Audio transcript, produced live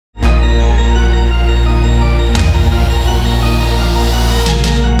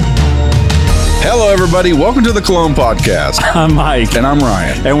Hello, everybody. Welcome to the Cologne Podcast. I'm Mike. And I'm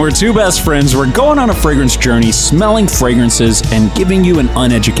Ryan. And we're two best friends. We're going on a fragrance journey, smelling fragrances and giving you an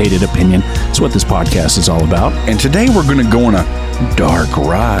uneducated opinion. That's what this podcast is all about. And today we're going to go on a dark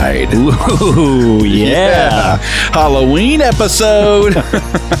ride. Ooh, yeah. Halloween episode.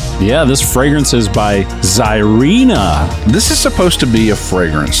 Yeah, this fragrance is by Zyrina. This is supposed to be a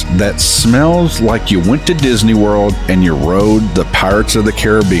fragrance that smells like you went to Disney World and you rode the Pirates of the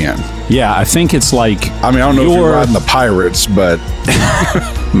Caribbean. Yeah, I think it's like... I mean, I don't know if you're riding the pirates, but...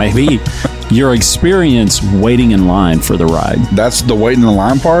 maybe your experience waiting in line for the ride. That's the waiting in the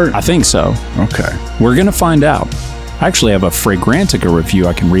line part? I think so. Okay. We're going to find out. I actually have a Fragrantica review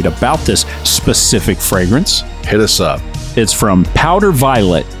I can read about this specific fragrance. Hit us up. It's from Powder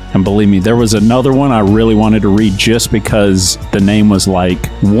Violet. And believe me, there was another one I really wanted to read just because the name was like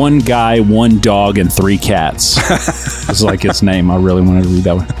one guy, one dog, and three cats. It was like its name. I really wanted to read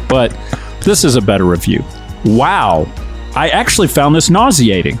that one. But this is a better review. Wow. I actually found this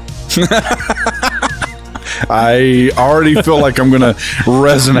nauseating. I already feel like I'm going to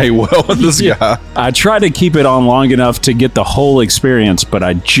resonate well with this guy. I tried to keep it on long enough to get the whole experience, but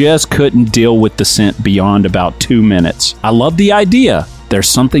I just couldn't deal with the scent beyond about 2 minutes. I love the idea. There's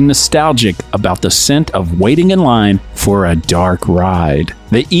something nostalgic about the scent of waiting in line for a dark ride.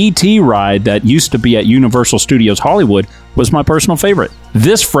 The E.T. ride that used to be at Universal Studios Hollywood was my personal favorite.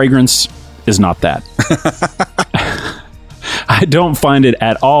 This fragrance is not that. I don't find it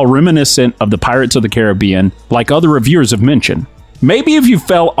at all reminiscent of the Pirates of the Caribbean, like other reviewers have mentioned. Maybe if you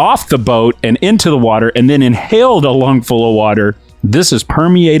fell off the boat and into the water and then inhaled a lungful of water, this is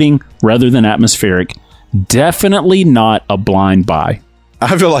permeating rather than atmospheric. Definitely not a blind buy.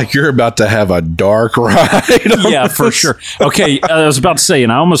 I feel like you're about to have a dark ride. Yeah, for sure. Okay, I was about to say,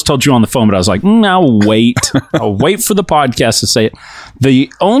 and I almost told you on the phone, but I was like, I'll wait. I'll wait for the podcast to say it.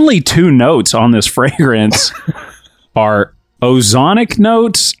 The only two notes on this fragrance are ozonic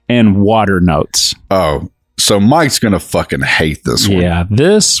notes and water notes. Oh, so Mike's going to fucking hate this one. Yeah,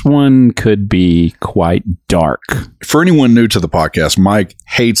 this one could be quite dark. For anyone new to the podcast, Mike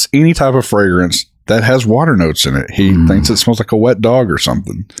hates any type of fragrance that has water notes in it. He thinks it smells like a wet dog or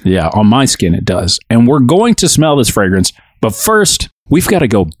something. Yeah, on my skin it does. And we're going to smell this fragrance. But first, we've got to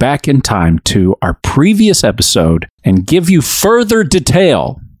go back in time to our previous episode and give you further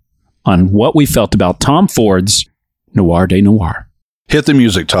detail on what we felt about Tom Ford's Noir de Noir. Hit the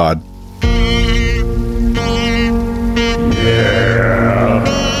music, Todd. Yeah.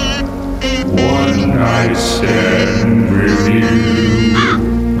 One night stand review.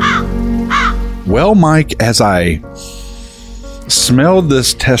 Well, Mike, as I smelled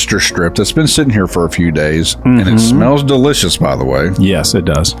this tester strip that's been sitting here for a few days, and it smells delicious, by the way. Yes, it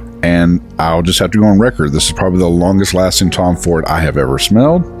does. And I'll just have to go on record. This is probably the longest lasting Tom Ford I have ever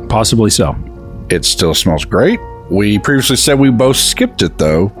smelled. Possibly so. It still smells great. We previously said we both skipped it,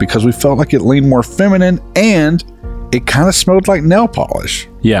 though, because we felt like it leaned more feminine and it kind of smelled like nail polish.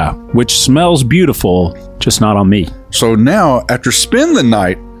 Yeah, which smells beautiful, just not on me. So now, after spending the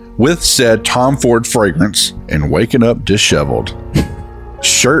night with said Tom Ford fragrance and waking up disheveled,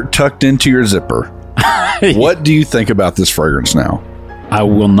 shirt tucked into your zipper, what do you think about this fragrance now? I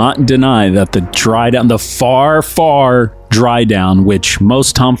will not deny that the dry down, the far, far dry down, which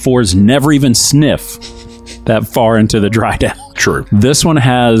most Tom Fords never even sniff that far into the dry down. True. This one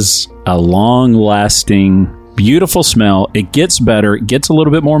has a long-lasting, beautiful smell. It gets better. It gets a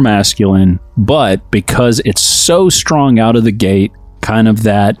little bit more masculine, but because it's so strong out of the gate, kind of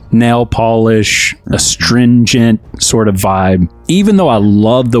that nail polish, astringent sort of vibe. Even though I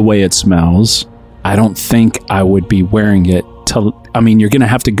love the way it smells, I don't think I would be wearing it till, you're going to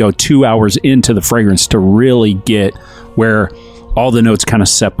have to go 2 hours into the fragrance to really get where all the notes kind of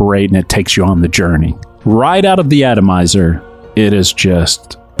separate and it takes you on the journey. Right out of the atomizer, it is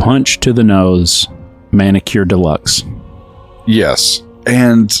just punch to the nose, manicure deluxe. Yes.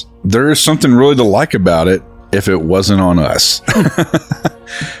 And there is something really to like about it if it wasn't on us.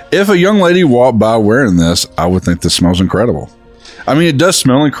 If a young lady walked by wearing this, I would think this smells incredible. I mean, it does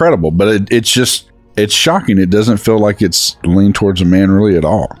smell incredible, but it's shocking. It doesn't feel like it's leaned towards a man really at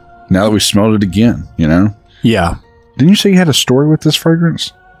all. Now that we smelled it again, you know? Yeah. Didn't you say you had a story with this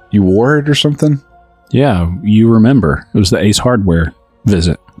fragrance? You wore it or something? Yeah, you remember. It was the Ace Hardware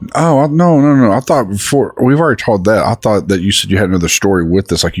visit. Oh, no. I thought before, we've already told that. I thought that you said you had another story with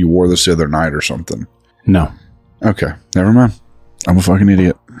this, like you wore this the other night or something. No. Okay, never mind. I'm a fucking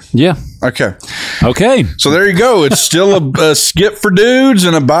idiot. Yeah. Okay. So there you go. It's still a skip for dudes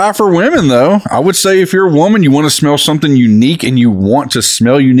and a buy for women, though. I would say if you're a woman, you want to smell something unique and you want to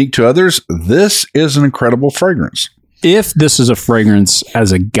smell unique to others, this is an incredible fragrance. if this is a fragrance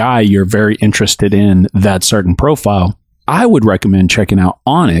as a guy you're very interested in that certain profile, I would recommend checking out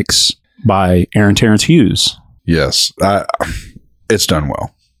Onyx by Aaron Terrence Hughes. Yes. It's done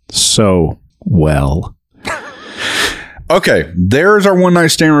well. So well. Okay, there's our one night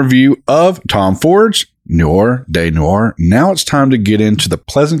stand review of Tom Ford's Noir de Noir. Now it's time to get into the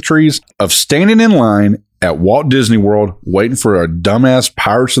pleasantries of standing in line at Walt Disney World waiting for a dumbass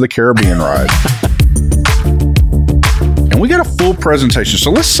Pirates of the Caribbean ride. And we got a full presentation.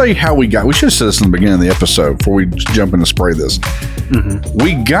 So let's say how we should have said this in the beginning of the episode before we jump in to spray this. Mm-hmm.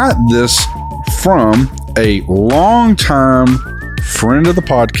 We got this from a long-time friend of the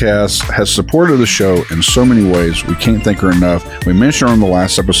podcast, has supported the show in so many ways. We can't thank her enough. We mentioned her in the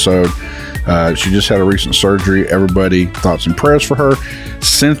last episode. She just had a recent surgery. Everybody, thoughts and prayers for her.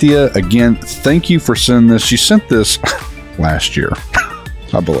 Cynthia, again, thank you for sending this. She sent this last year,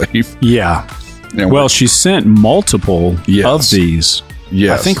 I believe. Yeah. And well, she sent multiple of these.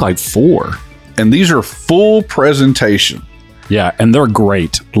 Yes. I think like 4. And these are full presentation. Yeah, and they're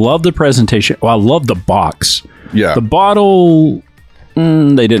great. Love the presentation. Well, I love the box. Yeah. The bottle,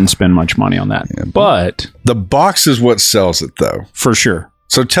 they didn't spend much money on that. Yeah, but the box is what sells it, though. For sure.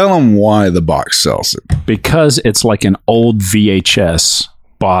 So tell them why the box sells it. Because it's like an old VHS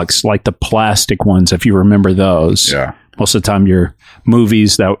box, like the plastic ones, if you remember those. Yeah. Most of the time, your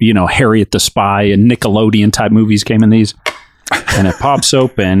movies that, Harriet the Spy and Nickelodeon type movies came in these. And it pops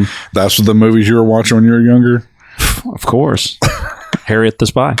open. That's what the movies you were watching when you were younger? Of course. Harriet the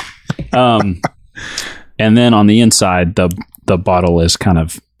Spy. And then on the inside, the bottle is kind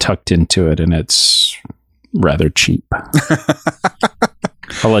of tucked into it, and it's rather cheap.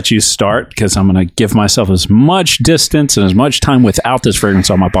 I'll let you start because I'm going to give myself as much distance and as much time without this fragrance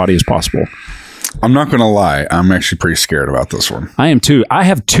on my body as possible. I'm not going to lie. I'm actually pretty scared about this one. I am too. I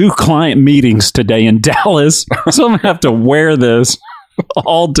have 2 client meetings today in Dallas, so I'm going to have to wear this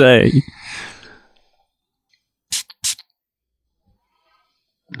all day.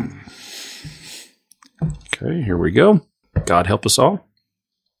 Okay, here we go. God help us all.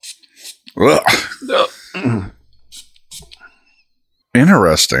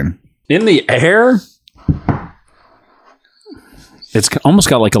 Interesting. In the air? It's almost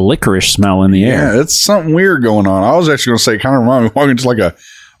got like a licorice smell in the air. Yeah, it's something weird going on. I was actually going to say, kind of remind me of walking to like a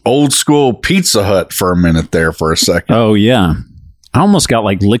old school Pizza Hut for a minute there for a second. Oh, yeah. I almost got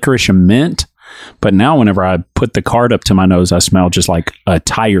like licorice and mint, but now whenever I put the card up to my nose, I smell just like a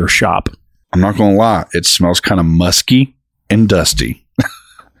tire shop. I'm not going to lie. It smells kind of musky and dusty.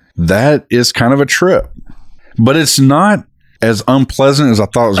 That is kind of a trip. But it's not as unpleasant as I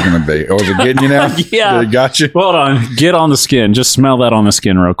thought it was going to be. Oh, is it getting you now? Yeah. It got you? Hold on. Get on the skin. Just smell that on the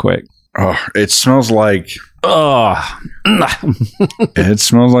skin real quick. Oh, it smells like... Oh. It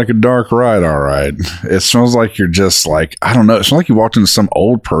smells like a dark ride, all right. It smells like you're just like, I don't know. It smells like you walked into some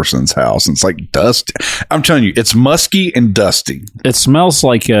old person's house and it's like dust. I'm telling you, it's musky and dusty. It smells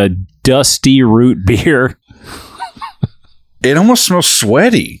like a dusty root beer. It almost smells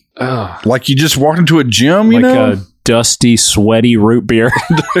sweaty. Like you just walked into a gym, you like know? A dusty, sweaty root beer.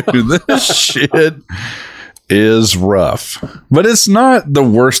 Dude, this shit is rough. But it's not the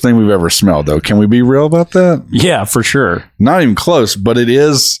worst thing we've ever smelled, though. Can we be real about that? Yeah, for sure. Not even close, but it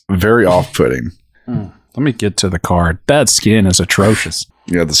is very off-putting. Let me get to the card. That skin is atrocious.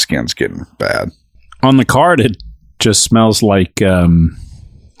 Yeah, the skin's getting bad. On the card, it just smells like some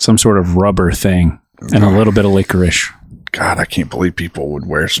sort of rubber thing and a little bit of licorice. God, I can't believe people would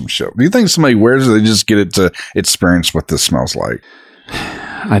wear some shit. Do you think somebody wears it, they just get it to experience what this smells like?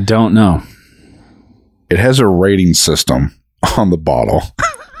 I don't know. It has a rating system on the bottle.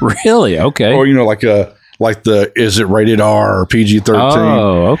 Really? Okay. Or, is it rated R or PG-13?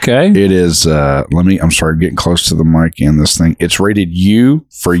 Oh, okay. It is, I'm sorry, getting close to the mic and this thing. It's rated U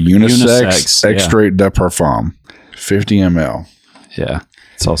for unisex extrait de parfum, 50 ml. Yeah,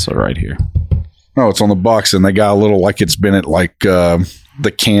 it's also right here. Oh, it's on the box, and they got a little, like it's been at like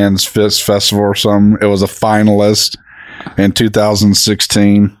the Cannes Festival or something. It was a finalist in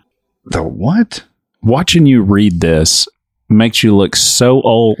 2016. The what? Watching you read this makes you look so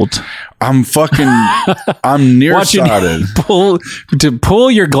old. I'm nearsighted.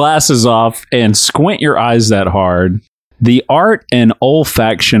 Pull your glasses off and squint your eyes that hard. The Art and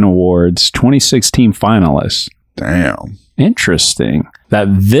Olfaction Awards 2016 finalists. Damn. Interesting that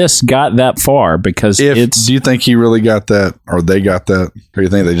this got that far because do you think he really got that or they got that? Or do you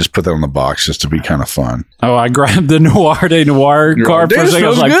think they just put that on the box just to be kind of fun? Oh, I grabbed the Noir de Noir card for a second. I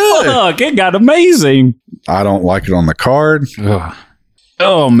was like, fuck, it got amazing. I don't like it on the card. Ugh.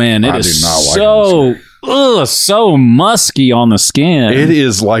 Oh, man, it is so Ugh, so musky on the skin. It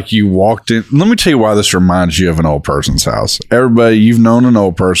is like you walked in. Let me tell you why this reminds you of an old person's house. Everybody, you've known an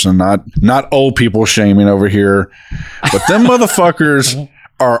old person, not old people shaming over here, but them motherfuckers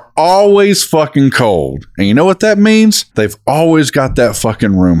are always fucking cold. And you know what that means? They've always got that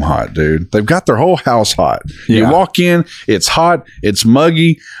fucking room hot, dude. They've got their whole house hot. You walk in, it's hot, it's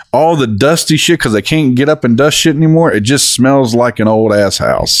muggy, all the dusty shit because they can't get up and dust shit anymore. It just smells like an old ass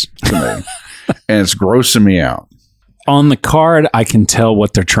house to me. And it's grossing me out. On the card, I can tell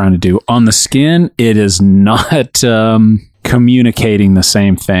what they're trying to do. On the skin, it is not communicating the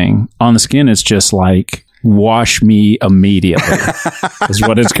same thing. On the skin, it's just like, wash me immediately is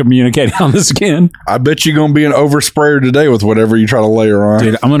what it's communicating on the skin. I bet you're going to be an oversprayer today with whatever you try to layer on.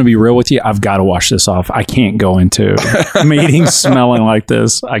 Dude, I'm going to be real with you. I've got to wash this off. I can't go into meetings smelling like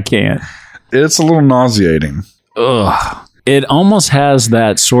this. I can't. It's a little nauseating. Ugh. It almost has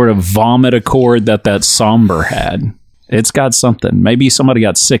that sort of vomit accord that somber had. It's got something. Maybe somebody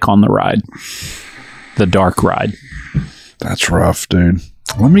got sick on the ride. The dark ride. That's rough, dude.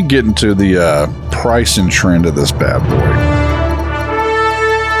 Let me get into the price and trend of this bad boy.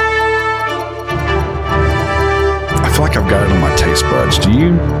 I feel like I've got it on my taste buds. Do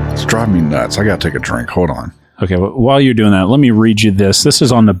you? It's driving me nuts. I got to take a drink. Hold on. Okay, well, while you're doing that, let me read you this. This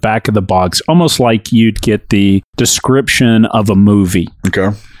is on the back of the box, almost like you'd get the description of a movie. Okay.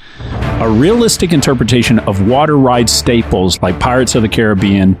 A realistic interpretation of water ride staples like Pirates of the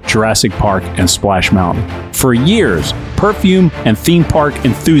Caribbean, Jurassic Park, and Splash Mountain. For years, perfume and theme park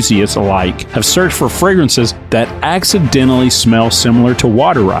enthusiasts alike have searched for fragrances that accidentally smell similar to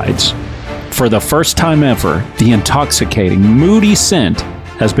water rides. For the first time ever, the intoxicating, moody scent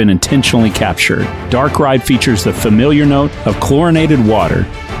has been intentionally captured. Dark Ride features the familiar note of chlorinated water,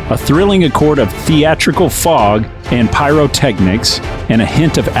 a thrilling accord of theatrical fog and pyrotechnics, and a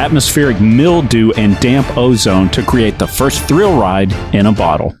hint of atmospheric mildew and damp ozone to create the first thrill ride in a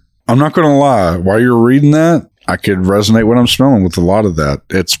bottle. I'm not going to lie. While you're reading that, I could resonate what I'm smelling with a lot of that.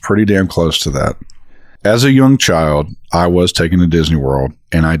 It's pretty damn close to that. As a young child, I was taken to Disney World,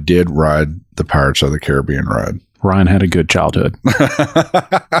 and I did ride the Pirates of the Caribbean ride. Ryan had a good childhood.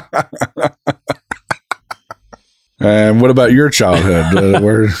 And what about your childhood?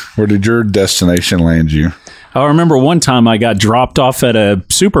 Where did your destination land you? I remember one time I got dropped off at a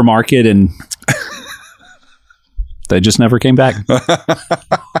supermarket and they just never came back.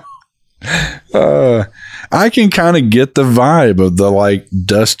 I can kind of get the vibe of the like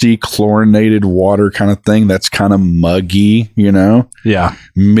dusty chlorinated water kind of thing. That's kind of muggy, you know? Yeah.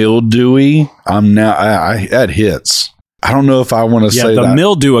 Mildewy. That hits. I don't know if I want to say the that.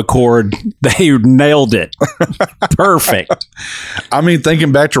 mildew accord, they nailed it. Perfect. I mean,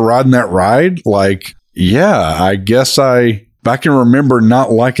 thinking back to riding that ride, like, yeah, I guess I can remember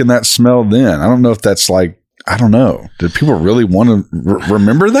not liking that smell then. I don't know if that's like, I don't know. Did people really want to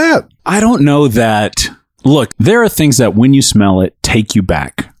remember that? I don't know that. Look, there are things that when you smell it, take you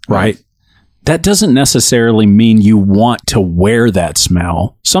back, right? That doesn't necessarily mean you want to wear that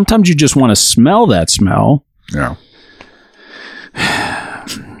smell. Sometimes you just want to smell that smell. Yeah.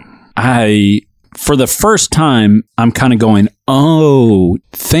 For the first time, I'm kind of going, oh,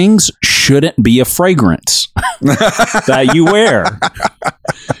 things shouldn't be a fragrance that you wear.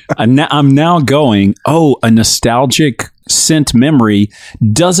 I'm now going, oh, a nostalgic scent memory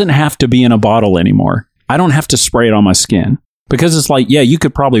doesn't have to be in a bottle anymore. I don't have to spray it on my skin. Because it's like, yeah, you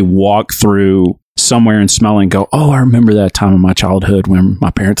could probably walk through somewhere and smell and go, oh, I remember that time in my childhood when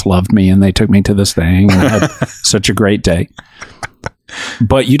my parents loved me and they took me to this thing and I had such a great day.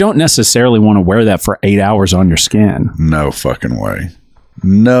 But you don't necessarily want to wear that for 8 hours on your skin. No fucking way.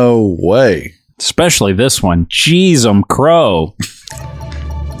 No way. Especially this one. Jeez, crow.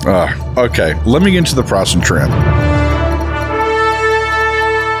 Okay, let me get into the price and trend.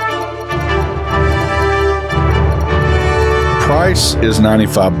 Price is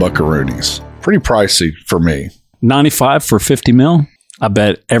 95 buckaroonies. Pretty pricey for me. 95 for 50 mil? I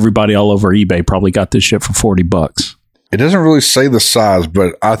bet everybody all over eBay probably got this shit for $40. It doesn't really say the size,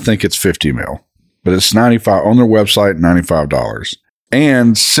 but I think it's 50 mil. But it's 95 on their website, $95.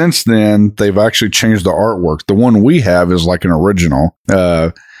 And since then, they've actually changed the artwork. The one we have is like an original,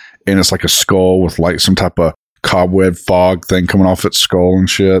 and it's like a skull with like some type of cobweb fog thing coming off its skull and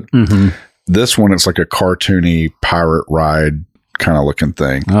shit. Mm-hmm. This one, it's like a cartoony pirate ride kind of looking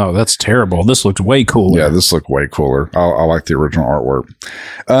thing. Oh, that's terrible. This looks way cooler. Yeah, this looked way cooler. I like the original artwork.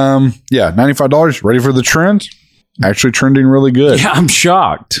 Yeah, $95. Ready for the trend? Actually trending really good. Yeah, I'm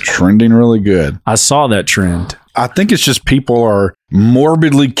shocked. Trending really good. I saw that trend. I think it's just people are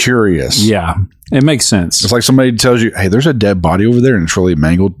morbidly curious. Yeah, it makes sense. It's like somebody tells you, hey, there's a dead body over there and it's really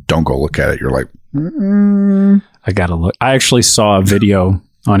mangled. Don't go look at it. You're like, I gotta look. I actually saw a video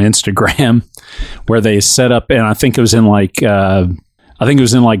on Instagram where they set up, and I think it was in like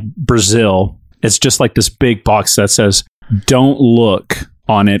Brazil. It's just like this big box that says "Don't look"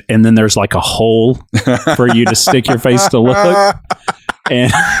 on it, and then there's like a hole for you to stick your face to look.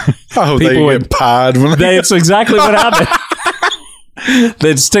 And people would get pied when it's exactly what happened.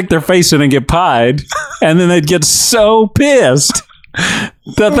 They'd stick their face in and get pied, and then they'd get so pissed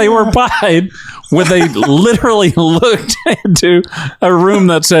that they were pied when they literally looked into a room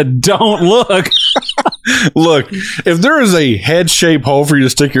that said "Don't look." Look, if there is a head-shaped hole for you to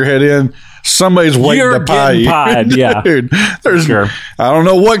stick your head in, somebody's waiting You're to pie you. pied, yeah. Dude, there's, Sure. I don't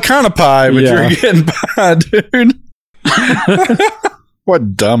know what kind of pie, but Yeah. you're getting pied, dude.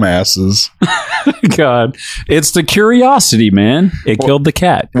 What dumbasses. God, it's the curiosity, man. It killed the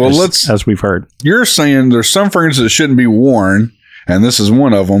cat. Well, as we've heard. You're saying there's some fragrances that shouldn't be worn, and this is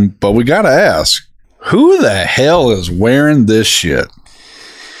one of them, but we got to ask, who the hell is wearing this shit?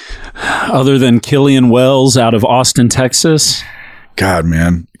 Other than Killian Wells out of Austin, Texas. God,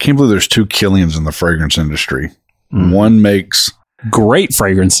 man. I can't believe there's two Killians in the fragrance industry. One makes... Great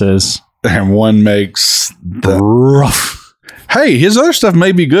fragrances. And one makes... Rough. Hey, his other stuff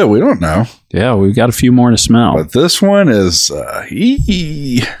may be good. We don't know. Yeah, we've got a few more to smell. But this one is...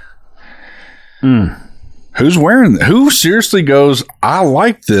 Who's wearing that? Who seriously goes, I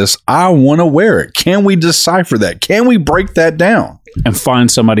like this. I want to wear it. Can we decipher that? Can we break that down? And find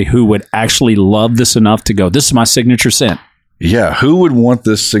somebody who would actually love this enough to go, this is my signature scent. Yeah, who would want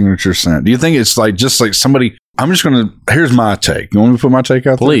this signature scent? Do you think it's like just like somebody? I'm just going to. Here's my take. You want me to put my take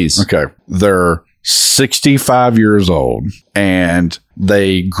out there? Please. Okay. They're 65 years old and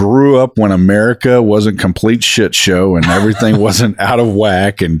they grew up when America wasn't complete shit show and everything wasn't out of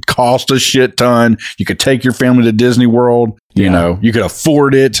whack and cost a shit ton. You could take your family to Disney World. You know, you could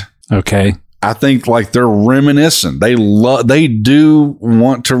afford it. Okay. I think like they're reminiscent. They do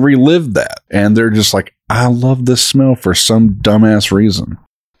want to relive that. And they're just like, I love this smell for some dumbass reason.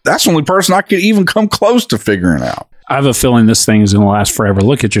 That's the only person I could even come close to figuring out. I have a feeling this thing is going to last forever.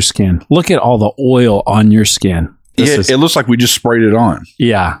 Look at your skin. Look at all the oil on your skin. It looks like we just sprayed it on.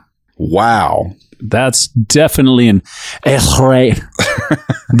 Yeah. Wow. That's definitely an extrait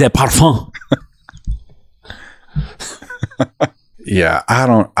de parfum. Yeah, I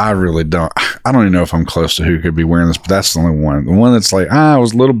don't even know if I'm close to who could be wearing this, but that's the only one. The one that's like, I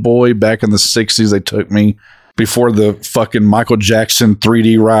was a little boy back in the 60s. They took me before the fucking Michael Jackson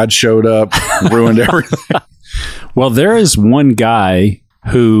 3D ride showed up, ruined everything. Well, there is one guy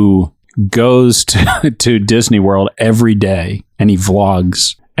who goes to Disney World every day and he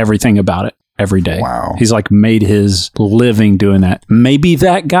vlogs everything about it every day. Wow. He's like made his living doing that. Maybe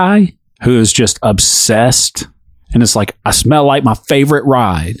that guy who is just obsessed and it's like, I smell like my favorite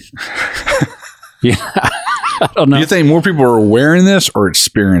ride. Yeah. I don't know. Do you think more people are wearing this or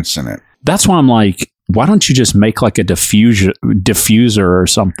experiencing it? That's why I'm like, why don't you just make like a diffuser or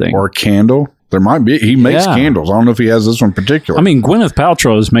something? Or a candle? There might be. He makes candles. I don't know if he has this one in particular. I mean, Gwyneth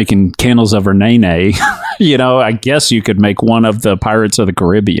Paltrow is making candles of her nene. You know, I guess you could make one of the Pirates of the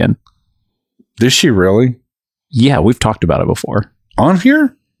Caribbean. Did she really? Yeah, we've talked about it before. On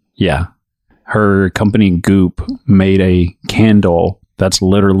here? Yeah. Her company Goop made a candle that's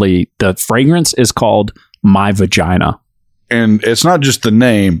literally, the fragrance is called My Vagina. And it's not just the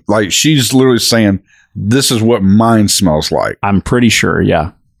name. Like, she's literally saying, this is what mine smells like. I'm pretty sure,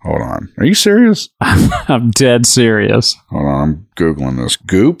 yeah. Hold on. Are you serious? I'm dead serious. Hold on. I'm Googling this.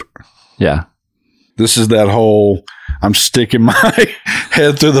 Goop? Yeah. This is that whole, I'm sticking my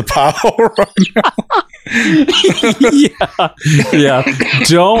head through the pile right now. Yeah.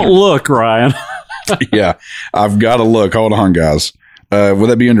 Don't look, Ryan. Yeah. I've got to look. Hold on, guys. Would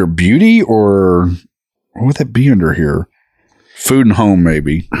that be under beauty or what would that be under here? Food and home,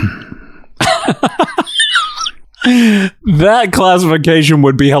 maybe. That classification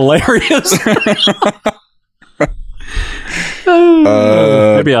would be hilarious.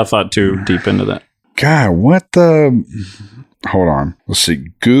 Maybe I thought too deep into that. God, what the... Hold on. Let's see.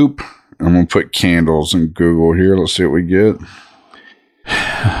 Goop. I'm going to put candles in Google here. Let's see what we get.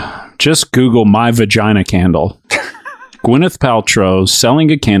 Just Google My Vagina Candle. Gwyneth Paltrow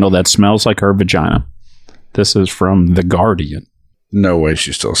selling a candle that smells like her vagina. This is from The Guardian. No way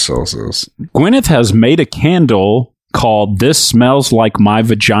she still sells this. Gwyneth has made a candle called This Smells Like My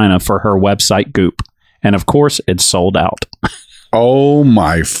Vagina for her website Goop. And of course, it's sold out. Oh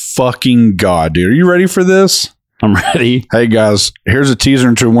my fucking God, dude. Are you ready for this? I'm ready. Hey guys, here's a teaser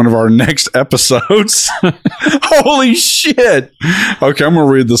into one of our next episodes. Holy shit. Okay, I'm going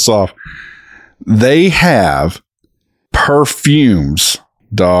to read this off. They have perfumes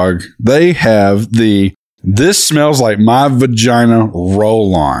dog. They have the "This Smells Like My Vagina"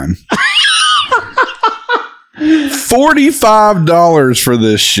 roll-on. $45 for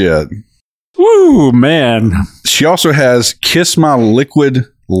this shit. Woo, man. She also has Kiss My Liquid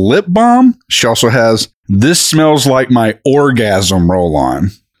Lip Balm. She also has "This Smells Like My Orgasm"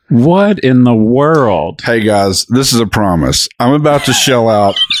 roll-on. What in the world? Hey guys, this is a promise. I'm about to shell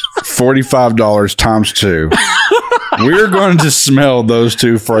out $45 times 2. We're going to smell those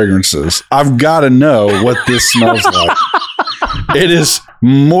 2 fragrances. I've got to know what this smells like. It is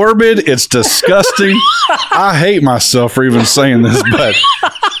morbid. It's disgusting. I hate myself for even saying this, but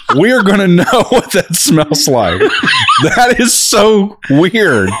we're going to know what that smells like. That is so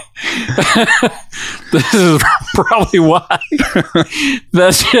weird. This is probably why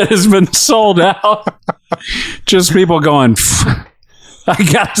that shit has been sold out. Just people going, I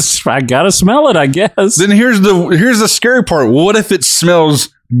gotta smell it, I guess. Then here's the scary part. What if it smells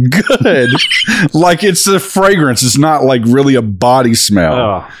good? Like it's a fragrance. It's not like really a body smell.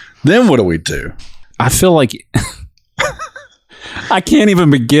 Oh. Then what do we do? I feel like I can't even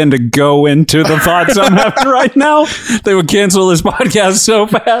begin to go into the thoughts I'm having right now. They would cancel this podcast so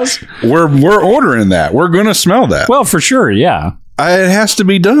fast. We're ordering that. We're going to smell that. Well, for sure, yeah. It has to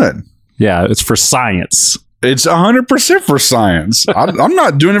be done. Yeah, it's for science. It's 100% for science. I'm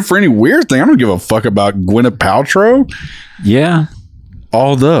not doing it for any weird thing. I don't give a fuck about Gwyneth Paltrow. Yeah.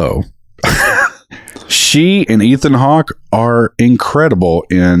 Although she and Ethan Hawke are incredible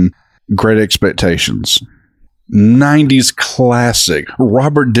in Great Expectations. 90s classic.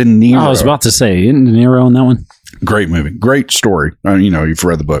 Robert De Niro. I was about to say, isn't De Niro in that one? Great movie. Great story. You've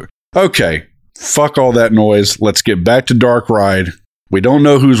read the book. Okay. Fuck all that noise. Let's get back to Dark Ride. We don't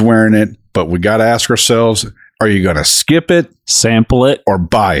know who's wearing it, but we got to ask ourselves, are you going to skip it, sample it, or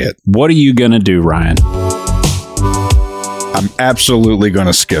buy it? What are you going to do, Ryan? I'm absolutely going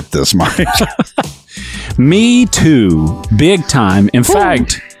to skip this, Mike. Me too. Big time. In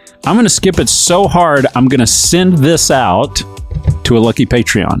fact, I'm going to skip it so hard, I'm going to send this out to a lucky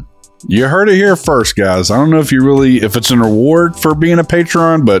Patreon. You heard it here first, guys. I don't know if it's an reward for being a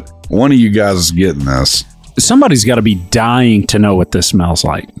Patreon, but one of you guys is getting this. Somebody's got to be dying to know what this smells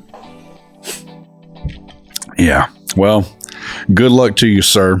like. Yeah. Well, good luck to you,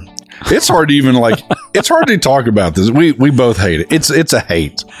 sir. It's hard to even it's hard to talk about this. We both hate it. It's a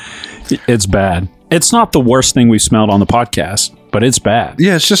hate. It's bad. It's not the worst thing we've smelled on the podcast, but it's bad.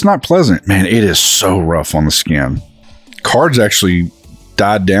 Yeah, it's just not pleasant. Man, it is so rough on the skin. Cards actually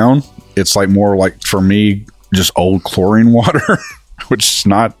died down. It's more like, for me, just old chlorine water, which is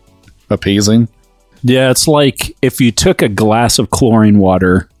not appeasing. Yeah, it's like if you took a glass of chlorine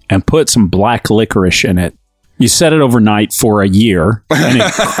water and put some black licorice in it, you set it overnight for a year, and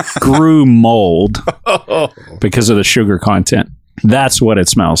it grew mold because of the sugar content. That's what it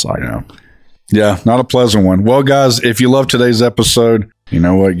smells like. Yeah, not a pleasant one. Well, guys, if you love today's episode, you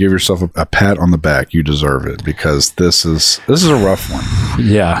know what? Give yourself a pat on the back. You deserve it, because this is a rough one.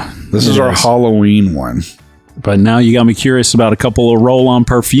 Yeah. This is our Halloween one. But now you got me curious about a couple of roll-on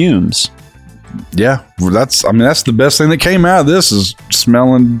perfumes. Yeah, that's the best thing that came out of this, is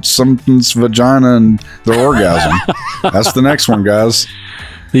smelling something's vagina and their orgasm. That's the next one, guys.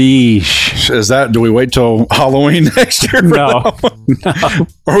 Eesh. Do we wait till Halloween next year? No.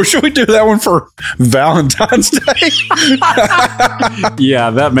 Or should we do that one for Valentine's Day? Yeah,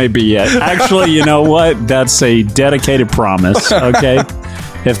 that may be it. Actually, you know what? That's a dedicated promise. Okay.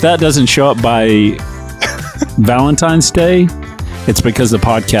 If that doesn't show up by Valentine's Day, it's because the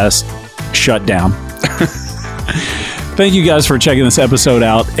podcast shut down. Thank you guys for checking this episode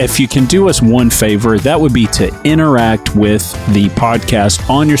out. If you can do us one favor, that would be to interact with the podcast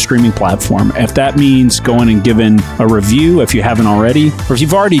on your streaming platform. If that means going and giving a review if you haven't already, or if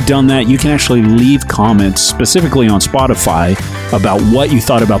you've already done that, you can actually leave comments specifically on Spotify about what you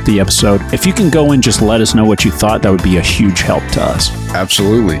thought about the episode. If you can go and just let us know what you thought, that would be a huge help to us.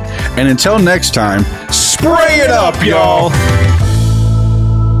 Absolutely. And until next time, spray it up, y'all.